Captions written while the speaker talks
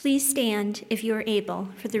Please stand if you are able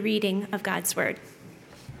for the reading of God's word.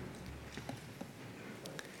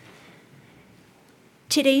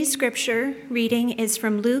 Today's scripture reading is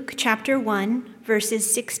from Luke chapter 1,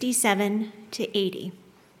 verses 67 to 80.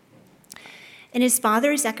 And his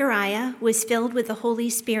father Zechariah was filled with the Holy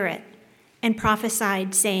Spirit and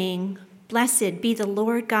prophesied, saying, "Blessed be the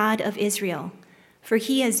Lord God of Israel, for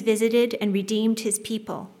he has visited and redeemed his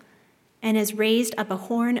people, and has raised up a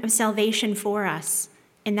horn of salvation for us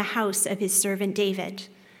in the house of his servant David,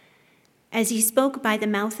 as he spoke by the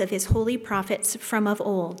mouth of his holy prophets from of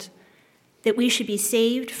old, that we should be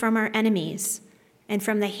saved from our enemies and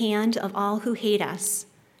from the hand of all who hate us,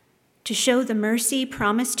 to show the mercy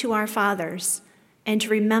promised to our fathers and to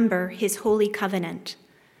remember his holy covenant,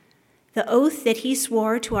 the oath that he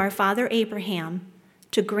swore to our father Abraham,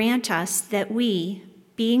 to grant us that we,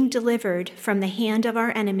 being delivered from the hand of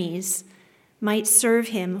our enemies, might serve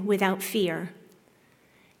him without fear,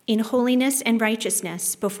 in holiness and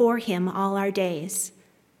righteousness before him all our days.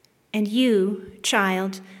 And you,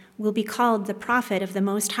 child, will be called the prophet of the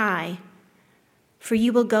Most High, for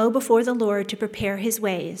you will go before the Lord to prepare his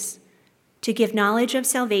ways, to give knowledge of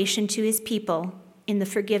salvation to his people in the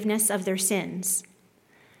forgiveness of their sins,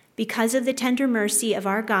 because of the tender mercy of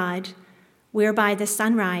our God, whereby the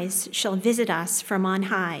sunrise shall visit us from on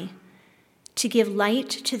high, to give light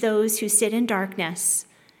to those who sit in darkness,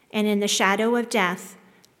 and in the shadow of death,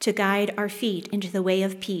 to guide our feet into the way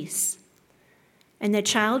of peace." And the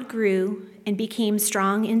child grew and became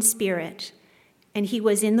strong in spirit, and he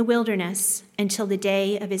was in the wilderness until the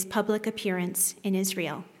day of his public appearance in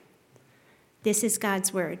Israel. This is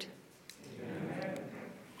God's word. Amen.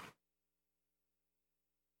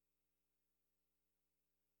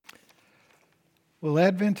 Well,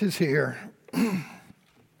 Advent is here. And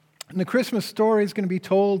the Christmas story is going to be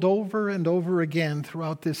told over and over again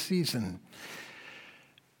throughout this season.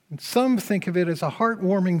 And some think of it as a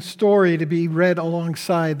heartwarming story to be read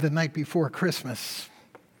alongside the night before Christmas.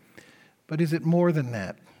 But is it more than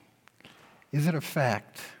that? Is it a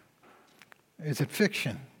fact? Is it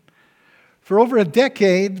fiction? For over a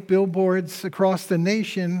decade, billboards across the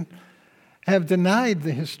nation have denied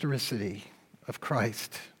the historicity of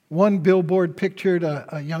Christ. One billboard pictured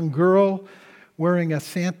a young girl wearing a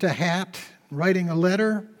Santa hat, writing a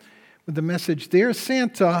letter with the message, "Dear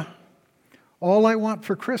Santa, all I want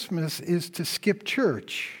for Christmas is to skip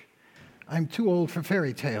church. I'm too old for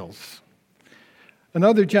fairy tales."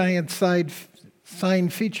 Another giant sign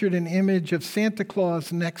featured an image of Santa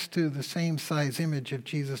Claus next to the same size image of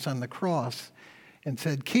Jesus on the cross and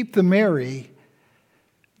said, "Keep the merry,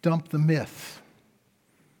 dump the myth."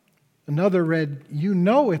 Another read, "You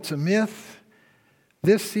know it's a myth.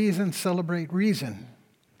 This season celebrate reason."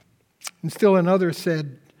 And still another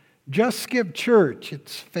said, "Just skip church,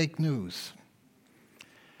 it's fake news."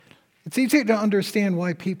 It's easy to understand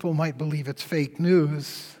why people might believe it's fake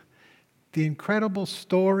news. The incredible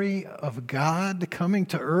story of God coming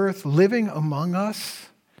to earth, living among us,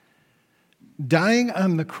 dying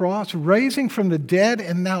on the cross, raising from the dead,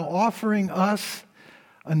 and now offering us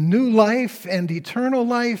a new life and eternal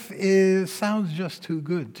life sounds just too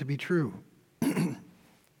good to be true.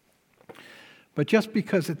 But just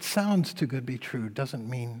because it sounds too good to be true doesn't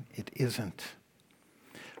mean it isn't.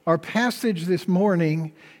 Our passage this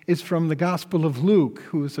morning is from the Gospel of Luke,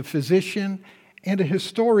 who is a physician and a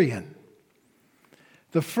historian.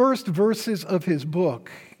 The first verses of his book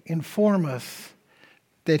inform us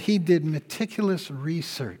that he did meticulous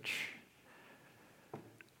research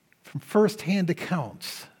from first-hand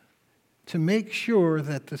accounts to make sure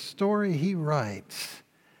that the story he writes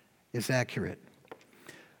is accurate.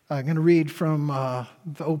 I'm going to read from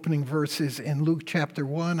the opening verses in Luke chapter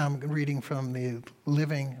 1. I'm reading from the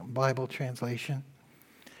Living Bible translation.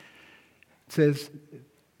 It says,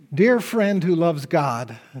 "Dear friend who loves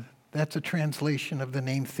God," that's a translation of the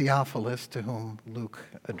name Theophilus to whom Luke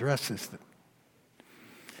addresses them.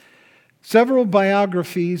 "Several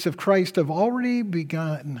biographies of Christ have already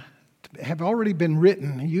been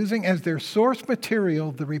written, using as their source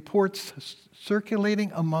material the reports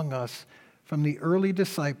circulating among us from the early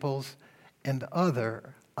disciples and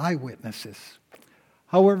other eyewitnesses.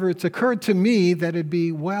 However, it's occurred to me that it'd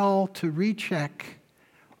be well to recheck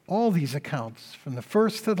all these accounts from the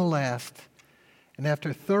first to the last, and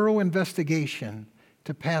after thorough investigation,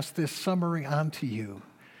 to pass this summary on to you,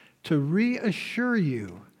 to reassure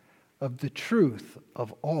you of the truth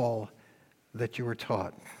of all that you were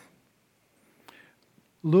taught."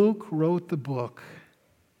 Luke wrote the book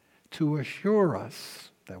to assure us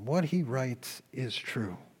that what he writes is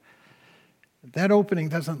true. That opening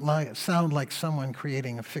doesn't sound like someone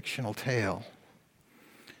creating a fictional tale.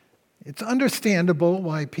 It's understandable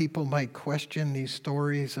why people might question these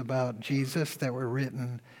stories about Jesus that were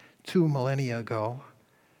written 2 millennia ago.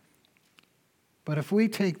 But if we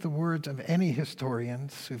take the words of any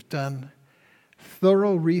historians who've done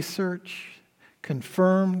thorough research,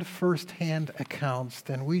 confirmed firsthand accounts,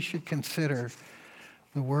 then we should consider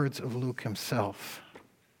the words of Luke himself.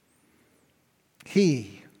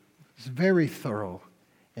 He was very thorough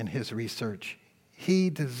in his research. He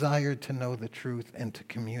desired to know the truth and to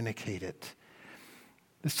communicate it.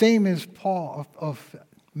 The same is Paul of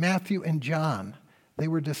Matthew and John. They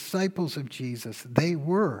were disciples of Jesus. They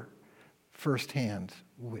were firsthand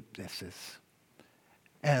witnesses.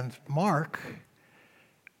 And Mark,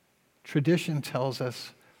 tradition tells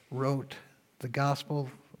us, wrote the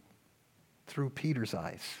gospel through Peter's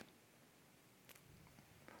eyes.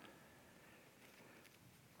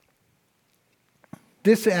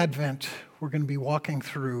 This Advent, we're going to be walking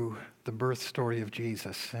through the birth story of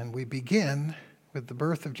Jesus. And we begin with the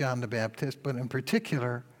birth of John the Baptist, but in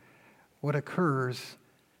particular, what occurs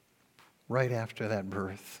right after that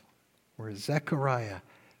birth, where Zechariah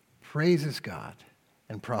praises God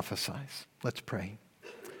and prophesies. Let's pray.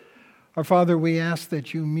 Our Father, we ask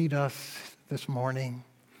that you meet us this morning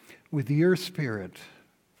with your Spirit,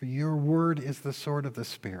 for your word is the sword of the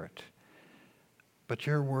Spirit. But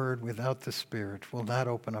your word without the Spirit will not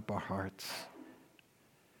open up our hearts.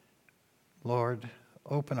 Lord,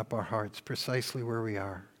 open up our hearts precisely where we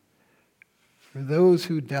are. For those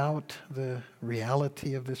who doubt the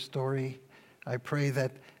reality of this story, I pray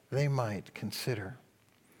that they might consider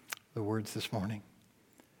the words this morning.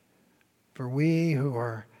 For we who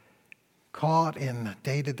are caught in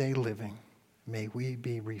day-to-day living, may we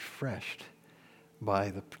be refreshed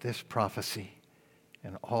by this prophecy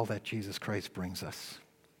and all that Jesus Christ brings us.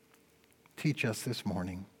 Teach us this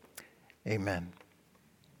morning. Amen.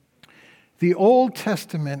 The Old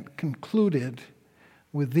Testament concluded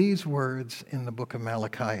with these words in the book of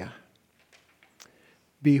Malachi.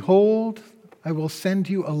 Behold, I will send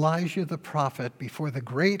you Elijah the prophet before the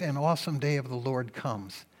great and awesome day of the Lord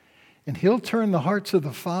comes. And he'll turn the hearts of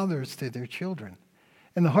the fathers to their children,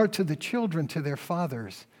 and the hearts of the children to their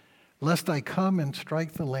fathers, lest I come and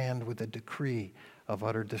strike the land with a decree of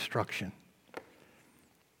utter destruction.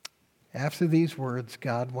 After these words,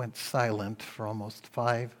 God went silent for almost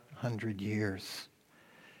 500 years.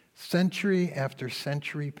 Century after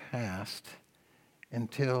century passed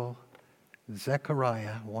until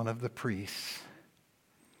Zechariah, one of the priests,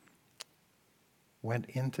 went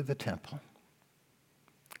into the temple.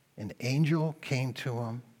 An angel came to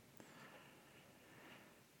him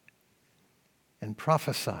and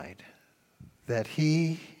prophesied that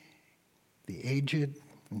he, the aged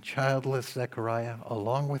and childless Zechariah,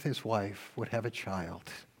 along with his wife, would have a child.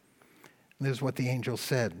 And this is what the angel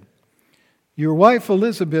said. Your wife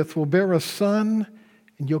Elizabeth will bear a son,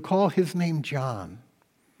 and you'll call his name John.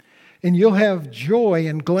 And you'll have joy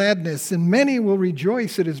and gladness, and many will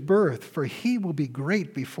rejoice at his birth, for he will be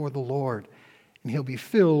great before the Lord, and he'll be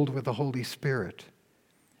filled with the Holy Spirit.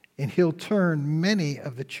 And he'll turn many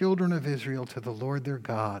of the children of Israel to the Lord their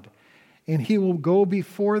God, and he will go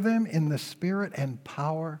before them in the spirit and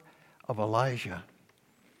power of Elijah,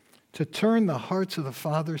 to turn the hearts of the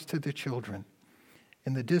fathers to the children,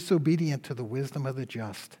 and the disobedient to the wisdom of the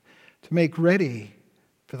just, to make ready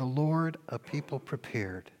for the Lord a people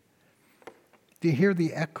prepared. Do you hear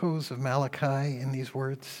the echoes of Malachi in these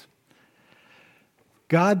words?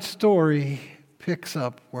 God's story picks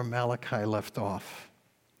up where Malachi left off.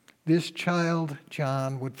 This child,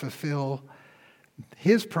 John, would fulfill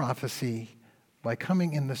his prophecy by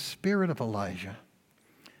coming in the spirit of Elijah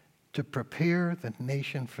to prepare the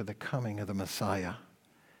nation for the coming of the Messiah.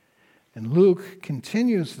 And Luke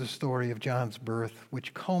continues the story of John's birth,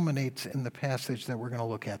 which culminates in the passage that we're going to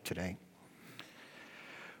look at today.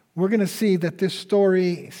 We're going to see that this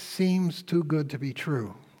story seems too good to be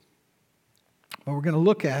true. But we're going to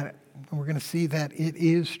look at it, and we're going to see that it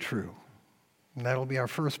is true. And that'll be our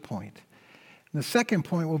first point. And the second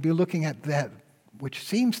point, we'll be looking at that which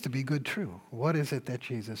seems to be good true. What is it that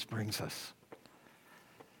Jesus brings us?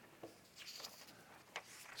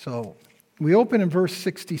 So we open in verse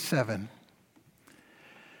 67.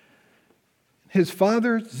 His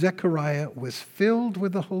father, Zechariah, was filled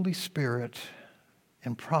with the Holy Spirit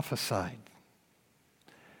and prophesied.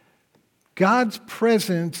 God's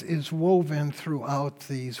presence is woven throughout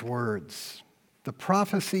these words. The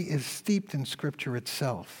prophecy is steeped in Scripture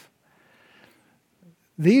itself.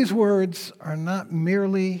 These words are not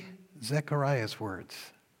merely Zechariah's words.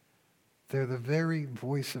 They're the very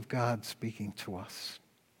voice of God speaking to us.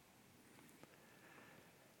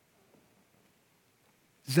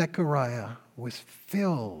 Zechariah was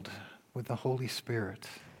filled. with the Holy Spirit,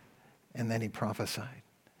 and then he prophesied.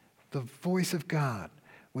 The voice of God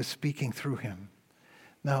was speaking through him.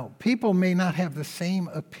 Now, people may not have the same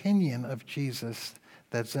opinion of Jesus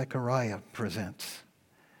that Zechariah presents,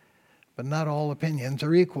 but not all opinions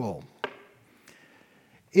are equal.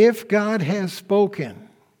 If God has spoken,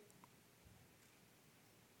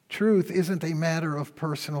 truth isn't a matter of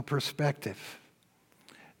personal perspective.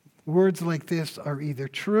 Words like this are either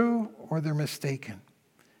true or they're mistaken.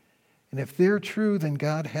 And if they're true, then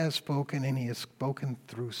God has spoken, and he has spoken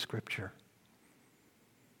through Scripture.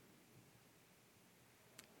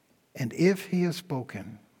 And if he has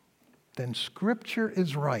spoken, then Scripture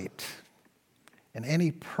is right, and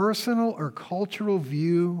any personal or cultural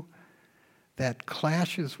view that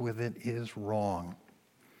clashes with it is wrong.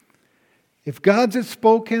 If God has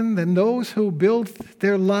spoken, then those who build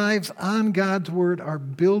their lives on God's word are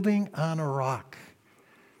building on a rock.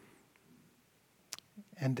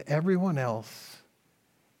 And everyone else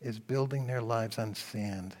is building their lives on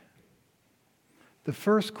sand. The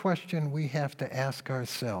first question we have to ask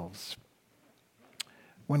ourselves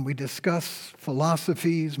when we discuss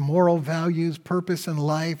philosophies, moral values, purpose in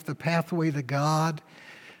life, the pathway to God,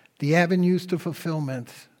 the avenues to fulfillment,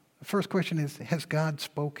 the first question is, has God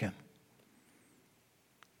spoken?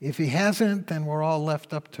 If he hasn't, then we're all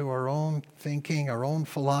left up to our own thinking, our own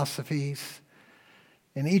philosophies.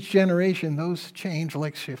 In each generation, those change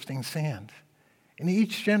like shifting sand. And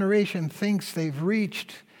each generation thinks they've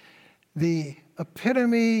reached the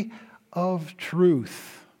epitome of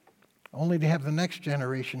truth, only to have the next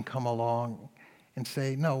generation come along and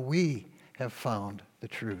say, no, we have found the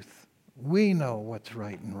truth. We know what's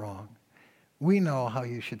right and wrong. We know how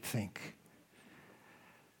you should think.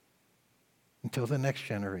 Until the next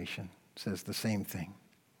generation says the same thing.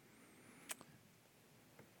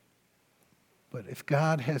 But if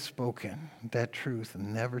God has spoken, that truth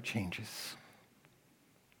never changes.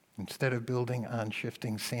 Instead of building on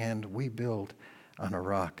shifting sand, we build on a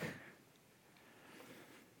rock.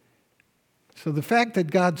 So the fact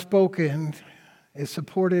that God's spoken is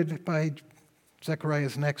supported by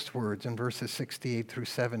Zechariah's next words in verses 68 through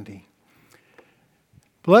 70.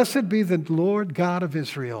 Blessed be the Lord God of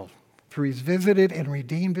Israel, for he's visited and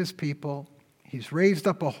redeemed his people. He's raised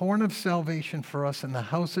up a horn of salvation for us in the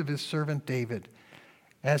house of his servant David,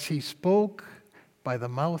 as he spoke by the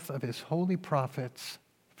mouth of his holy prophets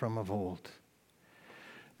from of old.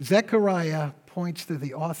 Zechariah points to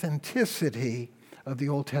the authenticity of the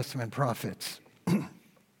Old Testament prophets.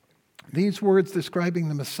 These words describing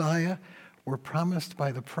the Messiah were promised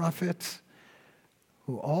by the prophets,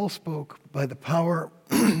 who all spoke by the power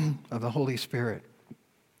of the Holy Spirit.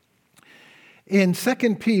 In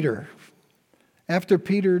 2 Peter, after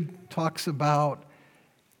Peter talks about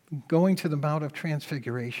going to the Mount of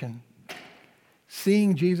Transfiguration,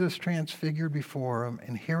 seeing Jesus transfigured before him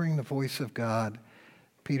and hearing the voice of God,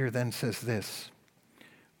 Peter then says this,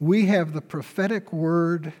 we have the prophetic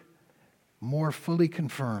word more fully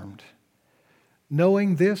confirmed,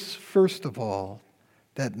 knowing this, first of all,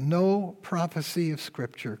 that no prophecy of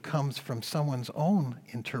Scripture comes from someone's own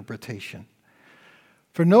interpretation.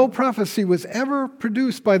 For no prophecy was ever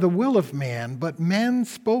produced by the will of man, but men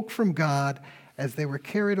spoke from God as they were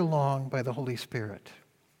carried along by the Holy Spirit.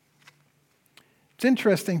 It's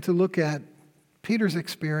interesting to look at Peter's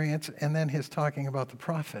experience and then his talking about the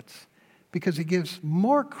prophets, because he gives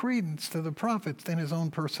more credence to the prophets than his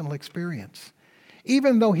own personal experience.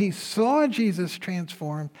 Even though he saw Jesus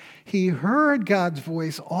transformed, he heard God's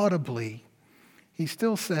voice audibly, he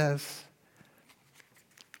still says,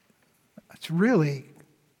 it's really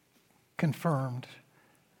confirmed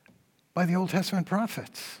by the Old Testament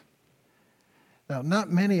prophets. Now,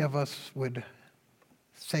 not many of us would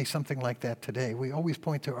say something like that today. We always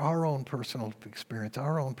point to our own personal experience,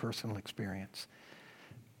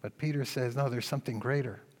 But Peter says, no, there's something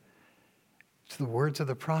greater. It's the words of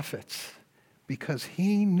the prophets, because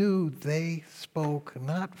he knew they spoke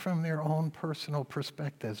not from their own personal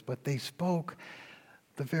perspectives, but they spoke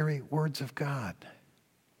the very words of God.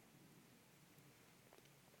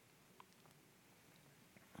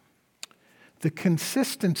 The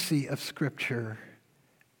consistency of Scripture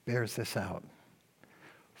bears this out.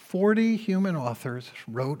 40 human authors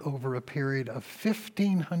wrote over a period of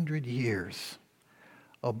 1,500 years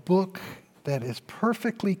a book that is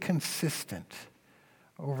perfectly consistent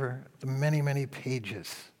over the many, many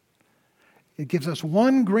pages. It gives us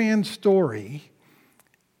one grand story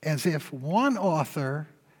as if one author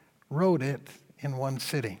wrote it in one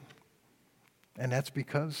sitting. And that's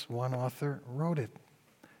because one author wrote it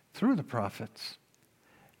through the prophets,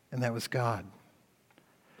 and that was God.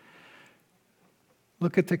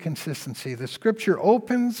 Look at the consistency. The Scripture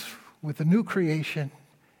opens with a new creation,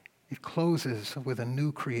 it closes with a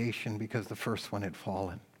new creation because the first one had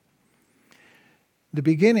fallen. The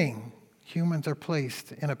beginning, humans are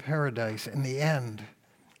placed in a paradise. In the end,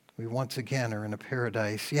 we once again are in a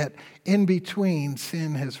paradise. Yet, in between,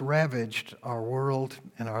 sin has ravaged our world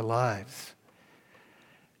and our lives.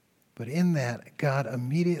 But in that, God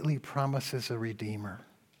immediately promises a Redeemer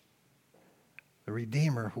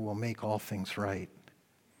who will make all things right.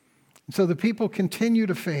 And so the people continue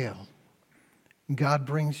to fail. God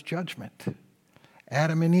brings judgment.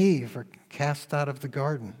 Adam and Eve are cast out of the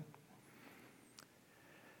garden.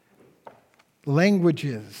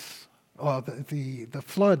 Languages, the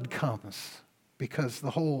flood comes because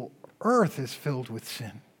the whole earth is filled with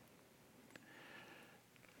sin.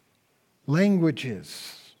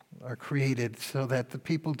 Languages are created so that the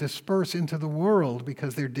people disperse into the world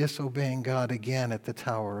because they're disobeying God again at the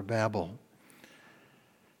Tower of Babel.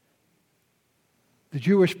 The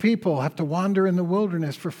Jewish people have to wander in the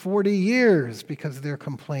wilderness for 40 years because they're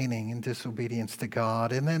complaining in disobedience to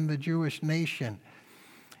God. And then the Jewish nation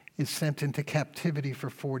is sent into captivity for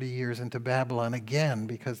 40 years into Babylon again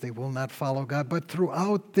because they will not follow God. But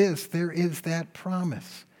throughout this, there is that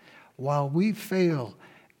promise. While we fail,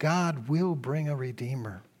 God will bring a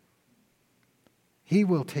Redeemer. He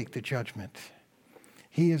will take the judgment.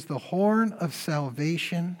 He is the horn of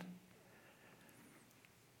salvation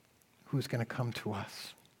who's going to come to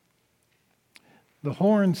us. The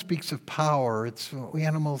horn speaks of power. It's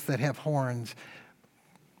animals that have horns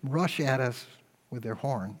rush at us with their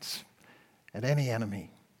horns, at any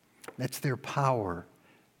enemy. That's their power.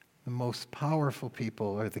 The most powerful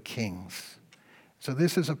people are the kings. So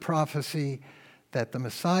this is a prophecy that the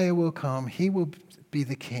Messiah will come. He will be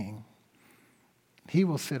the king. He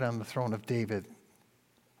will sit on the throne of David,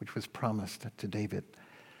 which was promised to David,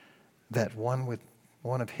 that one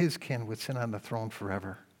of his kin would sit on the throne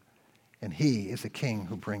forever. And he is a king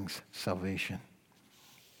who brings salvation.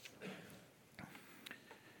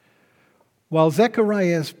 While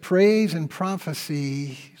Zechariah's praise and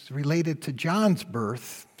prophecy is related to John's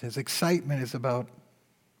birth, his excitement is about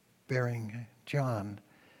bearing John,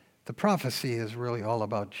 the prophecy is really all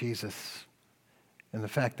about Jesus and the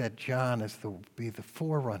fact that John is be the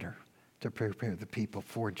forerunner to prepare the people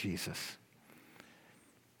for Jesus.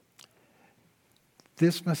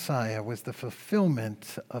 This Messiah was the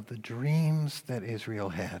fulfillment of the dreams that Israel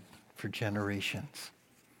had for generations.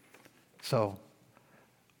 So,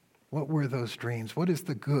 what were those dreams? What is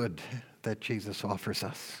the good that Jesus offers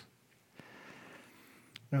us?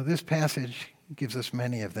 This passage gives us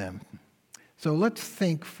many of them. So let's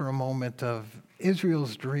think for a moment of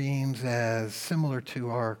Israel's dreams as similar to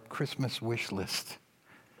our Christmas wish list.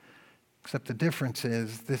 Except the difference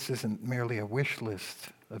is this isn't merely a wish list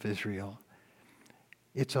of Israel.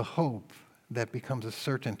 It's a hope that becomes a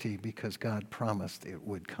certainty because God promised it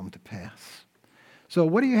would come to pass. So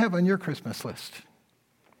what do you have on your Christmas list?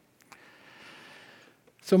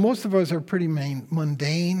 So most of us are pretty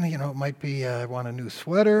mundane. It might be I want a new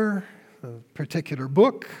sweater, a particular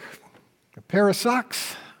book, a pair of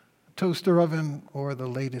socks, a toaster oven, or the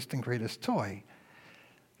latest and greatest toy.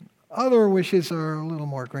 Other wishes are a little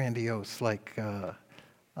more grandiose, like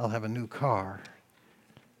I'll have a new car.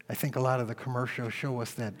 I think a lot of the commercials show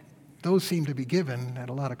us that those seem to be given at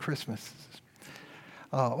a lot of Christmases.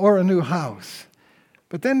 Or a new house.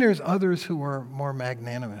 But then there's others who are more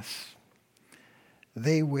magnanimous.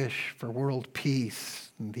 They wish for world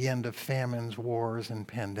peace and the end of famines, wars, and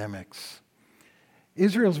pandemics.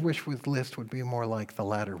 Israel's wish list would be more like the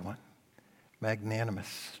latter one,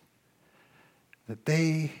 magnanimous. That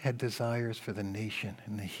they had desires for the nation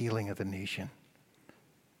and the healing of the nation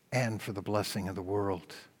and for the blessing of the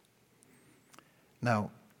world.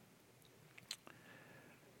 Now,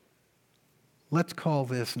 let's call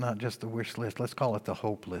this not just a wish list, let's call it the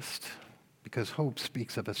hope list. Because hope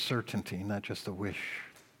speaks of a certainty, not just a wish,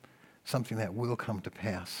 something that will come to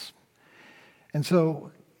pass. And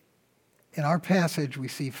so, in our passage, we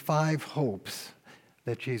see 5 hopes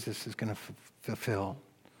that Jesus is going to fulfill.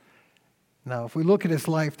 Now, if we look at his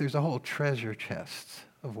life, there's a whole treasure chest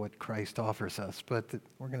of what Christ offers us, but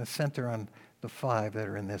we're going to center on the 5 that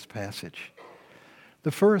are in this passage.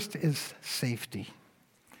 The first is safety.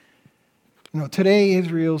 Today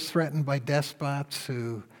Israel's threatened by despots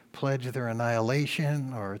who pledge their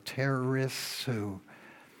annihilation, or terrorists who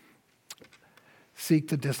seek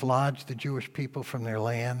to dislodge the Jewish people from their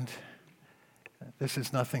land. This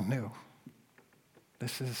is nothing new.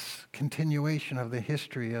 This is continuation of the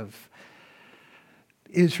history of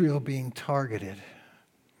Israel being targeted.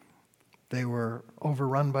 They were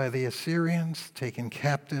overrun by the Assyrians, taken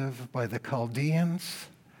captive by the Chaldeans,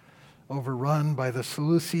 overrun by the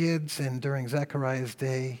Seleucids, and during Zechariah's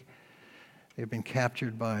day, they've been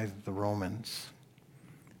captured by the Romans.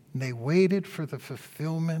 And they waited for the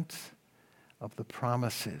fulfillment of the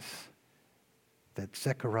promises that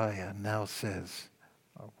Zechariah now says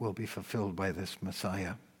will be fulfilled by this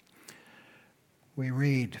Messiah. We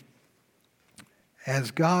read,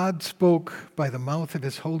 "As God spoke by the mouth of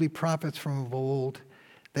his holy prophets from of old,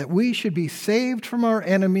 that we should be saved from our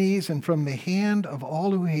enemies and from the hand of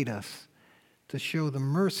all who hate us, to show the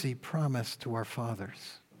mercy promised to our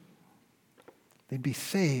fathers." They'd be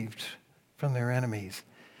saved from their enemies.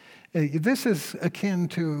 This is akin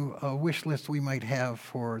to a wish list we might have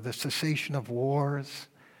for the cessation of wars,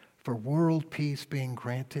 for world peace being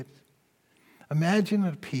granted. Imagine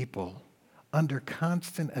a people under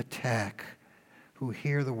constant attack who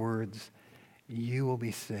hear the words, "You will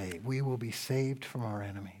be saved. We will be saved from our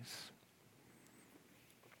enemies."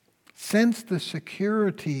 Sense the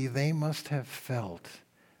security they must have felt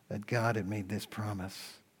that God had made this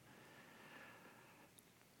promise.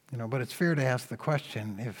 But it's fair to ask the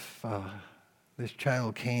question, if this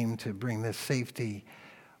child came to bring this safety,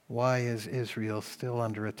 why is Israel still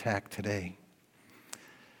under attack today?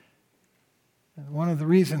 And one of the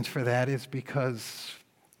reasons for that is because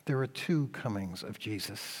there are two comings of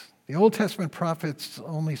Jesus. The Old Testament prophets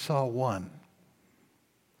only saw one.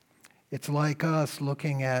 It's like us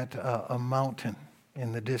looking at a mountain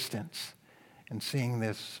in the distance and seeing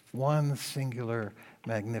this one singular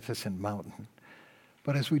magnificent mountain.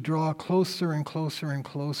 But as we draw closer and closer and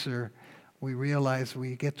closer, we realize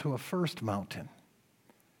we get to a first mountain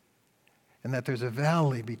and that there's a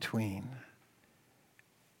valley between,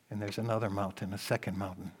 and there's another mountain, a second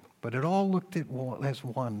mountain. But it all looked at as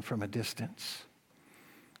one from a distance.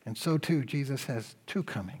 And so too, Jesus has two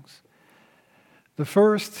comings. The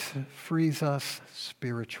first frees us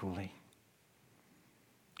spiritually.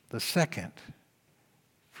 The second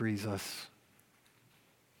frees us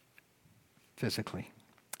physically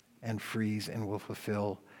and frees and will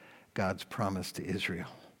fulfill God's promise to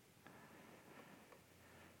Israel.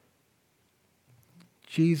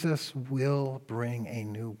 Jesus will bring a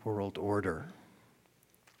new world order.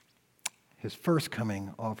 His first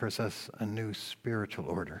coming offers us a new spiritual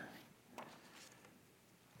order.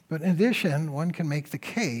 But in addition, one can make the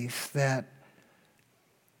case that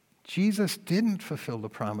Jesus didn't fulfill the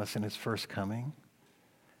promise in his first coming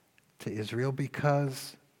to Israel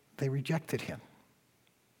because they rejected him.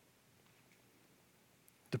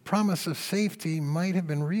 The promise of safety might have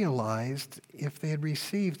been realized if they had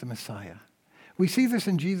received the Messiah. We see this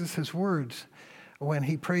in Jesus' words when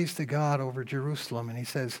he prays to God over Jerusalem, and he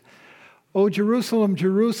says, "O Jerusalem,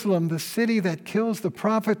 Jerusalem, the city that kills the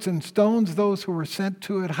prophets and stones those who were sent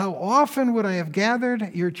to it, how often would I have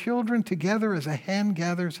gathered your children together as a hen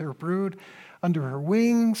gathers her brood under her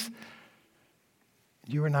wings?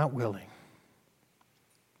 You are not willing.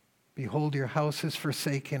 Behold, your house is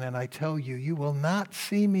forsaken, and I tell you, you will not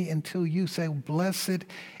see me until you say, 'Blessed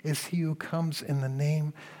is he who comes in the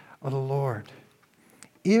name of the Lord.'"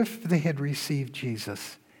 If they had received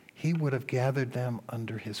Jesus, he would have gathered them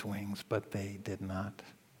under his wings, but they did not.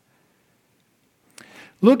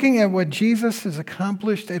 Looking at what Jesus has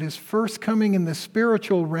accomplished at his first coming in the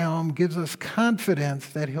spiritual realm gives us confidence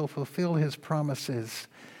that he'll fulfill his promises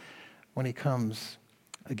when he comes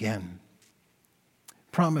again.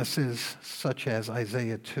 Promises such as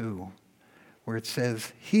Isaiah 2, where it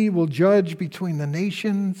says, "He will judge between the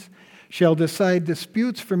nations, shall decide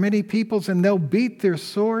disputes for many peoples, and they'll beat their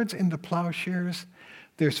swords into plowshares,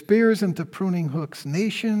 their spears into pruning hooks.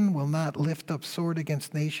 Nation will not lift up sword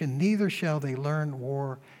against nation, neither shall they learn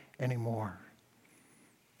war anymore."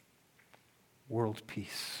 World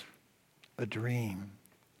peace, a dream,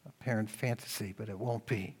 apparent fantasy, but it won't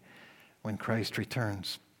be when Christ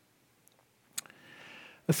returns.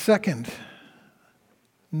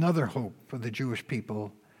 Another hope for the Jewish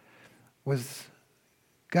people was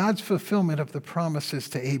God's fulfillment of the promises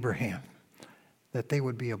to Abraham, that they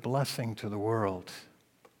would be a blessing to the world.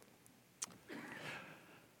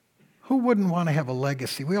 Who wouldn't want to have a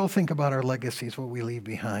legacy? We all think about our legacies, what we leave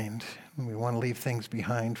behind. We want to leave things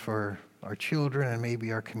behind for our children and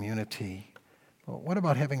maybe our community. But what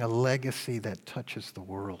about having a legacy that touches the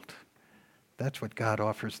world? That's what God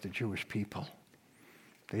offers the Jewish people.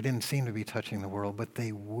 They didn't seem to be touching the world, but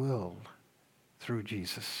they will through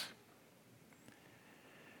Jesus.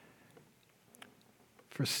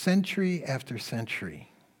 For century after century,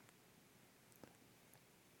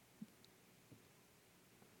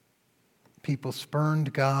 people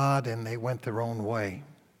spurned God and they went their own way.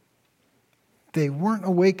 They weren't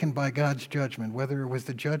awakened by God's judgment, whether it was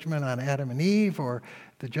the judgment on Adam and Eve or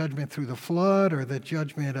the judgment through the flood or the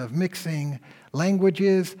judgment of mixing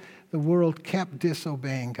languages. The world kept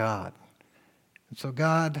disobeying God. And so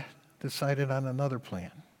God decided on another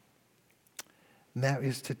plan. And that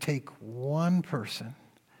is to take one person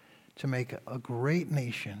to make a great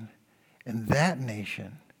nation, and that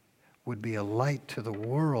nation would be a light to the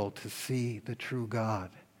world to see the true God.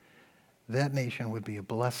 That nation would be a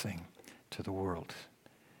blessing to the world.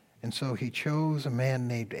 And so he chose a man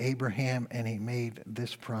named Abraham, and he made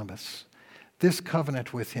this promise, this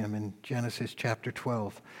covenant with him in Genesis chapter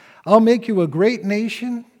 12. I'll make you a great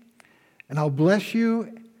nation, and I'll bless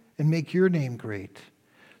you and make your name great,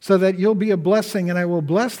 so that you'll be a blessing, and I will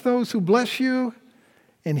bless those who bless you,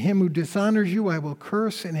 and him who dishonors you I will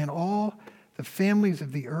curse, and in all the families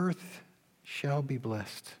of the earth shall be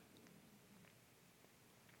blessed.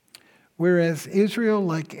 Whereas Israel,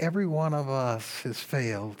 like every one of us, has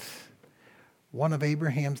failed, one of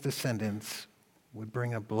Abraham's descendants would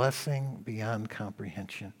bring a blessing beyond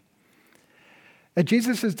comprehension. At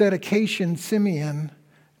Jesus' dedication, Simeon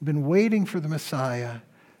had been waiting for the Messiah,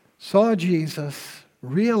 saw Jesus,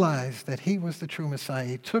 realized that he was the true Messiah.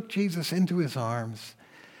 He took Jesus into his arms,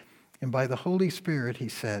 and by the Holy Spirit he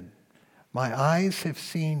said, "My eyes have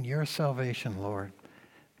seen your salvation, Lord,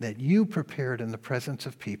 that you prepared in the presence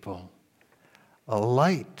of people a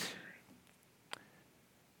light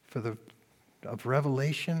of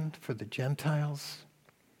revelation for the Gentiles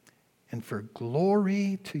and for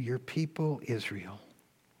glory to your people Israel."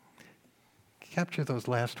 Capture those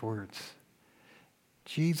last words.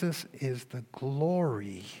 Jesus is the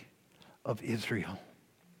glory of Israel.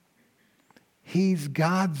 He's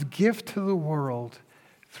God's gift to the world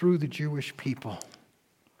through the Jewish people.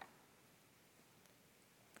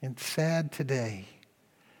 And sad today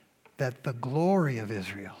that the glory of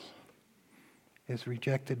Israel is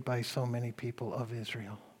rejected by so many people of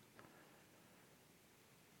Israel.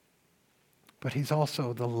 But he's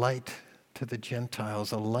also the light to the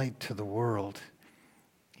Gentiles, a light to the world.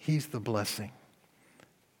 He's the blessing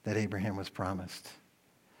that Abraham was promised.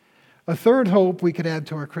 A third hope we could add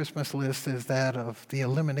to our Christmas list is that of the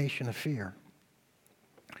elimination of fear.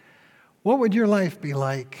 What would your life be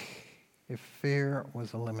like if fear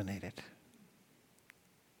was eliminated?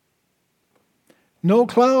 No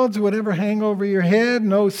clouds would ever hang over your head.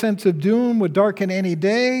 No sense of doom would darken any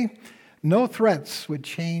day. No threats would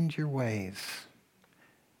change your ways.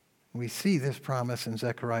 We see this promise in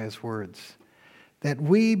Zechariah's words, that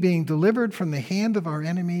we, being delivered from the hand of our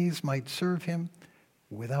enemies, might serve him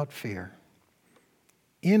without fear,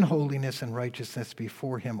 in holiness and righteousness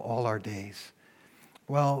before him all our days.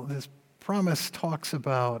 Well, this promise talks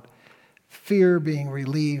about fear being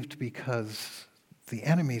relieved because the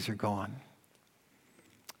enemies are gone,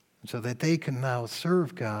 so that they can now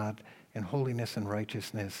serve God in holiness and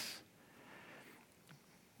righteousness.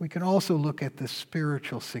 We can also look at the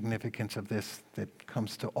spiritual significance of this that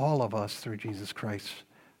comes to all of us through Jesus Christ's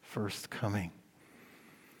first coming.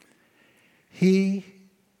 He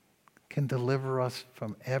can deliver us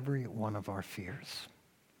from every one of our fears.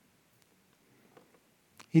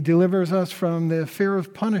 He delivers us from the fear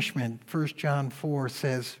of punishment. 1 John 4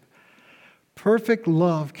 says, "Perfect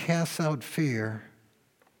love casts out fear,"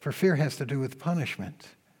 for fear has to do with punishment.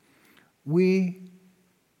 We,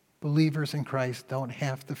 believers in Christ, don't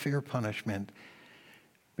have to fear punishment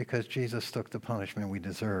because Jesus took the punishment we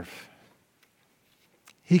deserve.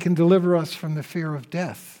 He can deliver us from the fear of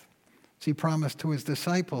death. As he promised to his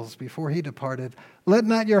disciples before he departed, "Let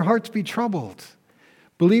not your hearts be troubled.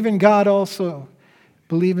 Believe in God also.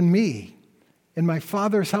 Believe in me. In my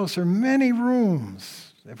Father's house are many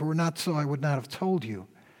rooms. If it were not so, I would not have told you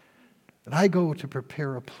that I go to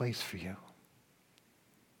prepare a place for you."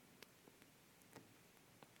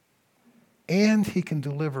 And he can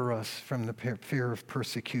deliver us from the fear of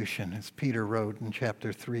persecution, as Peter wrote in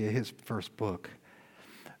chapter 3 of his first book.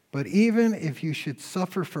 "But even if you should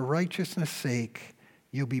suffer for righteousness' sake,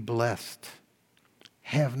 you'll be blessed.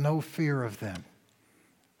 Have no fear of them,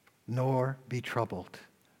 nor be troubled."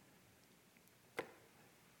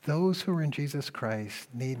 Those who are in Jesus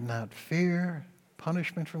Christ need not fear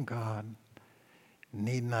punishment from God,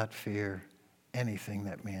 need not fear anything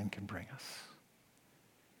that man can bring us.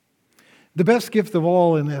 The best gift of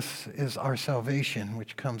all in this is our salvation,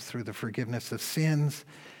 which comes through the forgiveness of sins.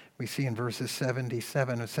 We see in verses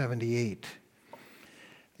 77 and 78.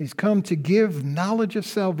 He's come to give knowledge of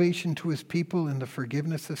salvation to his people in the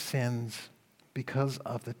forgiveness of sins because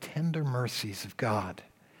of the tender mercies of God.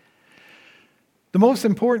 The most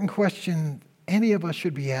important question any of us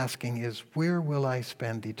should be asking is, where will I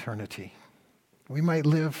spend eternity? We might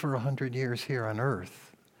live for 100 years here on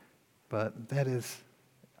earth, but that is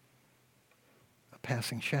a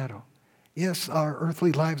passing shadow. Yes, our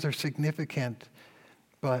earthly lives are significant,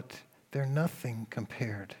 but they're nothing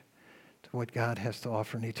compared to what God has to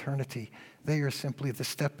offer in eternity. They are simply the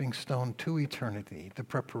stepping stone to eternity, the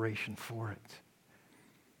preparation for it.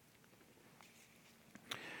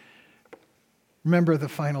 Remember the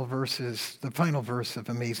final verse of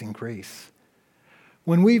Amazing Grace.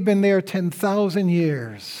 When we've been there 10,000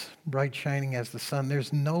 years, bright shining as the sun,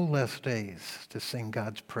 there's no less days to sing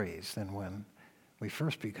God's praise than when we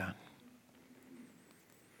first begun.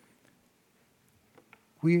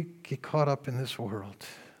 We get caught up in this world,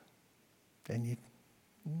 and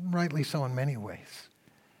rightly so in many ways.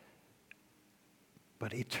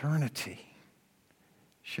 But eternity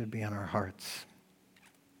should be on our hearts.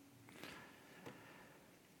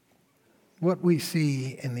 What we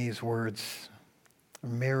see in these words are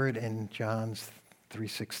mirrored in John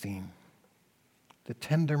 3:16. The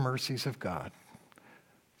tender mercies of God.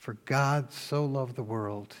 For God so loved the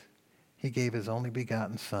world, he gave his only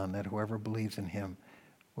begotten Son, that whoever believes in him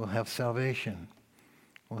will have salvation,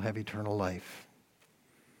 will have eternal life.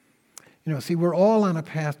 See, we're all on a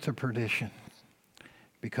path to perdition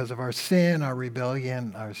because of our sin, our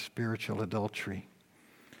rebellion, our spiritual adultery.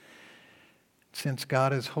 Since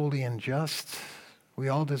God is holy and just, we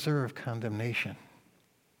all deserve condemnation.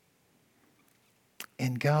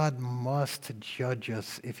 And God must judge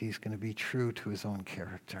us if he's going to be true to his own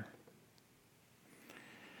character.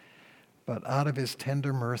 But out of his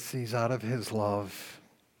tender mercies, out of his love,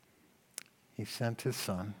 he sent his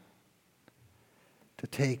Son to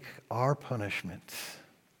take our punishment,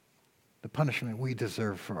 the punishment we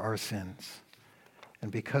deserve for our sins.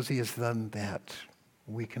 And because he has done that,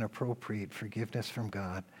 we can appropriate forgiveness from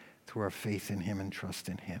God through our faith in him and trust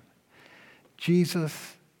in him.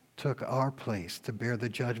 Jesus took our place to bear the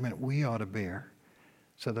judgment we ought to bear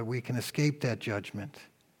so that we can escape that judgment,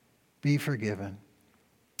 be forgiven,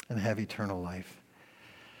 and have eternal life.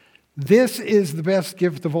 This is the best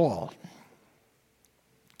gift of all.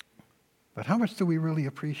 But how much do we really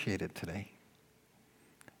appreciate it today?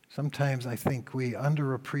 Sometimes I think we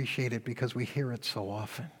underappreciate it because we hear it so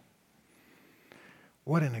often.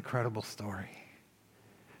 What an incredible story.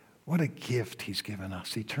 What a gift he's given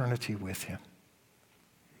us, eternity with him.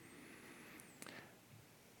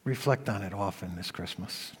 Reflect on it often this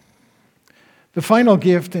Christmas. The final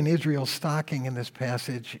gift in Israel's stocking in this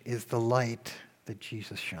passage is the light that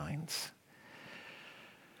Jesus shines,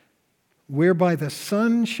 whereby the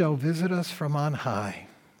sun shall visit us from on high,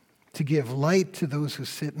 to give light to those who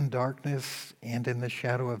sit in darkness and in the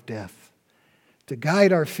shadow of death, to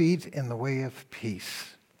guide our feet in the way of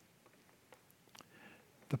peace.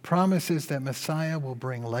 The promise is that Messiah will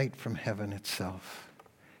bring light from heaven itself.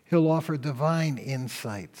 He'll offer divine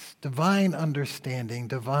insights, divine understanding,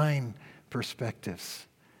 divine perspectives.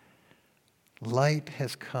 Light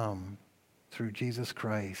has come through Jesus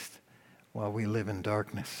Christ while we live in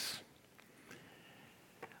darkness.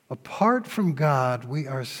 Apart from God, we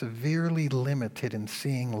are severely limited in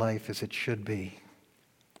seeing life as it should be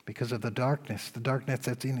because of the darkness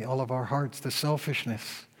that's in all of our hearts, the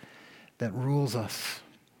selfishness that rules us,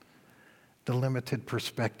 the limited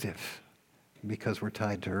perspective because we're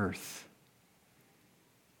tied to earth.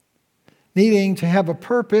 Needing to have a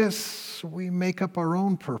purpose, we make up our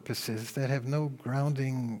own purposes that have no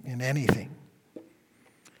grounding in anything.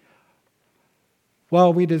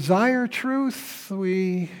 While we desire truth,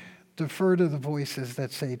 we defer to the voices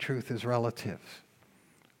that say truth is relative.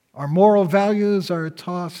 Our moral values are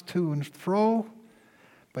tossed to and fro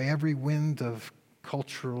by every wind of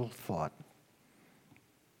cultural thought.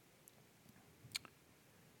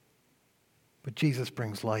 But Jesus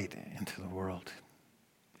brings light into the world.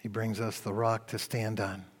 He brings us the rock to stand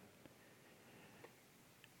on.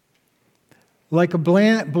 Like a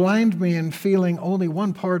blind man feeling only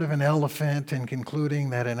one part of an elephant and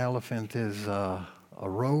concluding that an elephant is a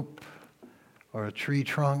rope or a tree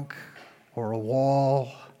trunk or a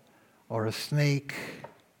wall or a snake,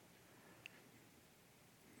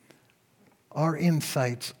 our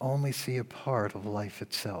insights only see a part of life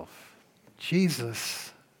itself.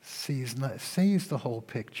 Jesus sees the whole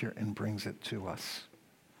picture and brings it to us.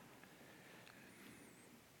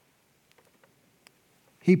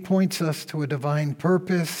 He points us to a divine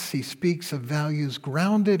purpose. He speaks of values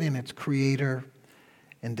grounded in its creator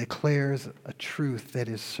and declares a truth that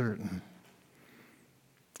is certain.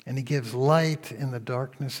 And he gives light in the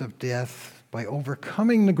darkness of death by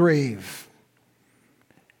overcoming the grave.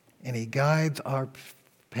 And he guides our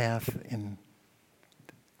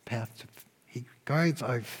he guides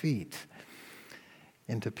our feet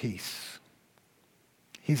into peace.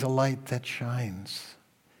 He's a light that shines.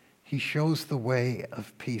 He shows the way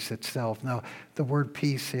of peace itself. Now, the word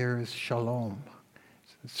peace here is shalom.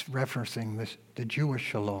 It's referencing the Jewish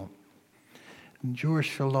shalom. And Jewish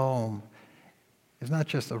shalom is not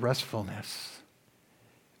just a restfulness.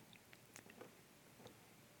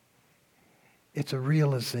 It's a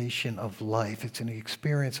realization of life. It's an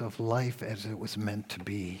experience of life as it was meant to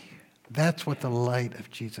be. That's what the light of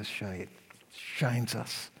Jesus shines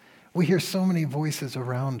us. We hear so many voices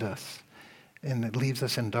around us, and it leaves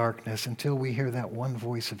us in darkness until we hear that one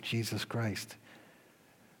voice of Jesus Christ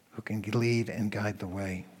who can lead and guide the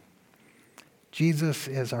way. Jesus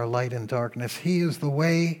is our light in darkness. He is the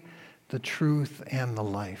way, the truth, and the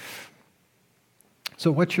life.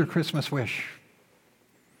 So what's your Christmas wish?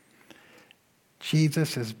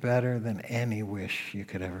 Jesus is better than any wish you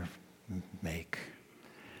could ever make.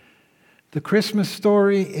 The Christmas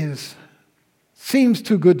story seems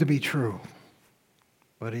too good to be true,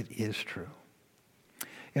 but it is true.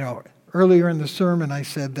 You know, earlier in the sermon I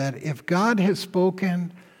said that if God has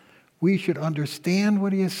spoken, we should understand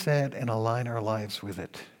what he has said and align our lives with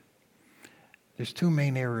it. There's two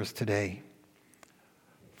main errors today.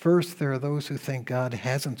 First, there are those who think God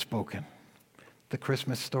hasn't spoken. The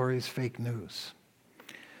Christmas story is fake news.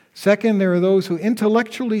 Second, there are those who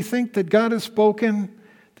intellectually think that God has spoken,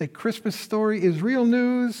 that Christmas story is real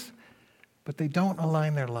news, but they don't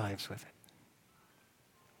align their lives with it.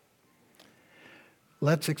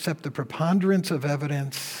 Let's accept the preponderance of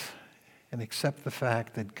evidence and accept the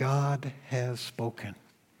fact that God has spoken.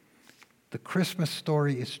 The Christmas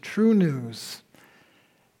story is true news,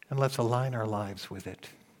 and let's align our lives with it.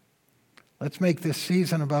 Let's make this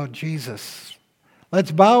season about Jesus.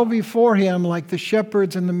 Let's bow before him like the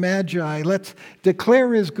shepherds and the magi. Let's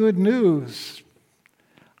declare his good news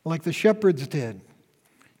like the shepherds did,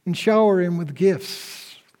 and shower him with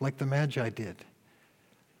gifts like the magi did.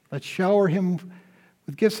 Let's shower him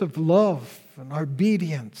with gifts of love and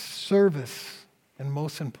obedience, service, and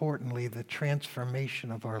most importantly, the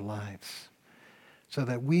transformation of our lives, so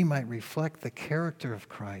that we might reflect the character of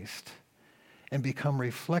Christ and become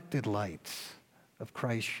reflected lights of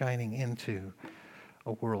Christ shining into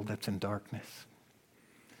a world that's in darkness.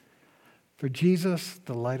 For Jesus,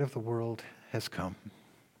 the light of the world, has come.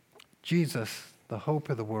 Jesus, the hope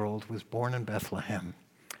of the world, was born in Bethlehem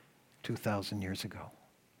 2,000 years ago.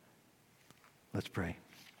 Let's pray.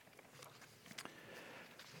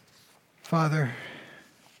 Father,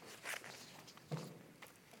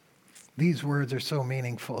 these words are so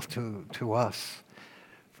meaningful to us.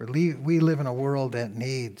 For we live in a world that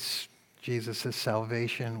needs Jesus'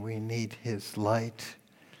 salvation. We need his light.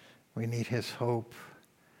 We need his hope.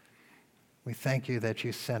 We thank you that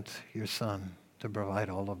you sent your Son to provide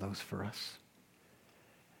all of those for us.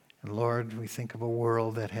 And Lord, we think of a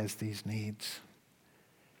world that has these needs.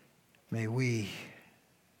 May we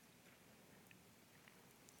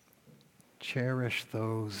cherish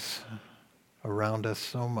those around us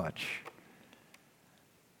so much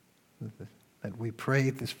that we pray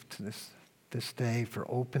this day for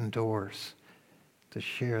open doors to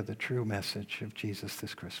share the true message of Jesus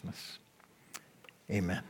this Christmas. Amen.